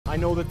I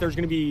know that there's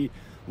going to be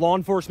law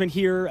enforcement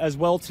here as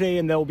well today,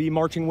 and they'll be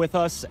marching with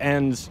us.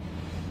 And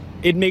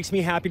it makes me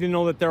happy to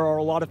know that there are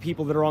a lot of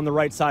people that are on the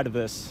right side of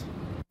this.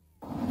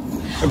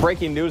 A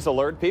breaking news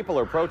alert. People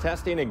are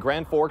protesting in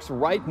Grand Forks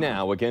right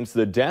now against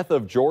the death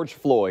of George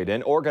Floyd,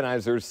 and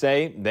organizers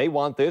say they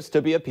want this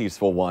to be a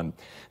peaceful one.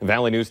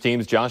 Valley News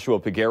Team's Joshua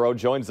Piguero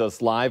joins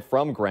us live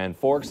from Grand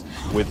Forks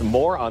with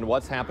more on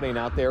what's happening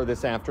out there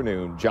this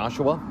afternoon.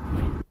 Joshua?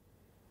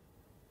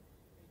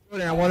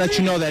 I want to let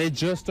you know that it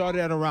just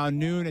started at around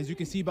noon. As you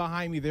can see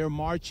behind me, they're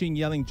marching,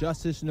 yelling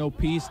justice, no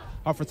peace.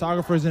 Our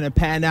photographers are going to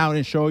pan out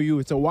and show you.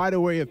 It's a wide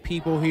array of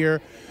people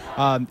here,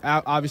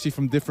 obviously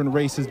from different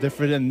races,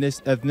 different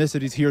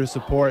ethnicities here to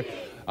support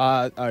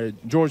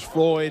George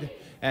Floyd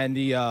and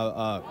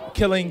the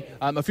killing.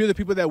 A few of the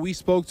people that we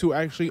spoke to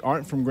actually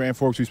aren't from Grand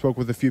Forks. We spoke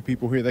with a few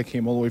people here that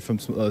came all the way from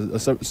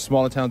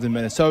smaller towns in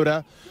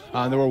Minnesota.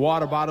 There were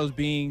water bottles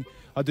being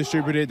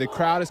distributed. The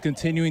crowd is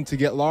continuing to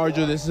get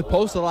larger. This is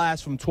supposed to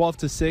last from 12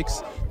 to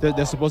 6.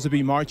 They're supposed to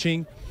be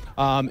marching.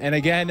 And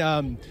again,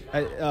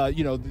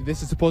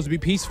 this is supposed to be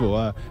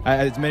peaceful.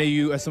 As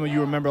some of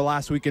you remember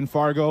last week in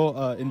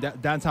Fargo,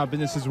 downtown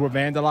businesses were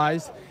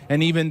vandalized.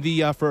 And even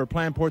for a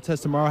planned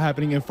protest tomorrow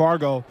happening in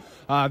Fargo,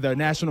 the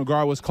National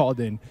Guard was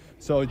called in.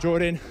 So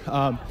Jordan,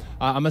 I'm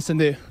going to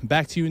send it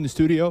back to you in the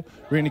studio.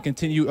 We're going to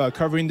continue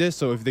covering this.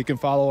 So if they can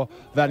follow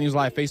Valley News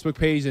Live Facebook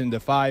page and the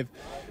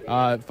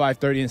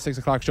 5:30 and 6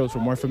 o'clock shows for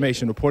more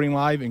information. Reporting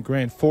live in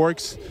Grand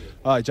Forks,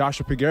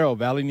 Joshua Piguero,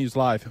 Valley News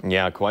Live.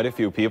 Yeah, quite a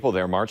few people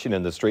there marching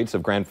in the streets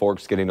of Grand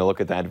Forks, getting a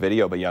look at that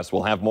video. But yes,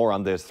 we'll have more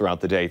on this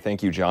throughout the day.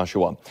 Thank you,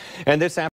 Joshua. And this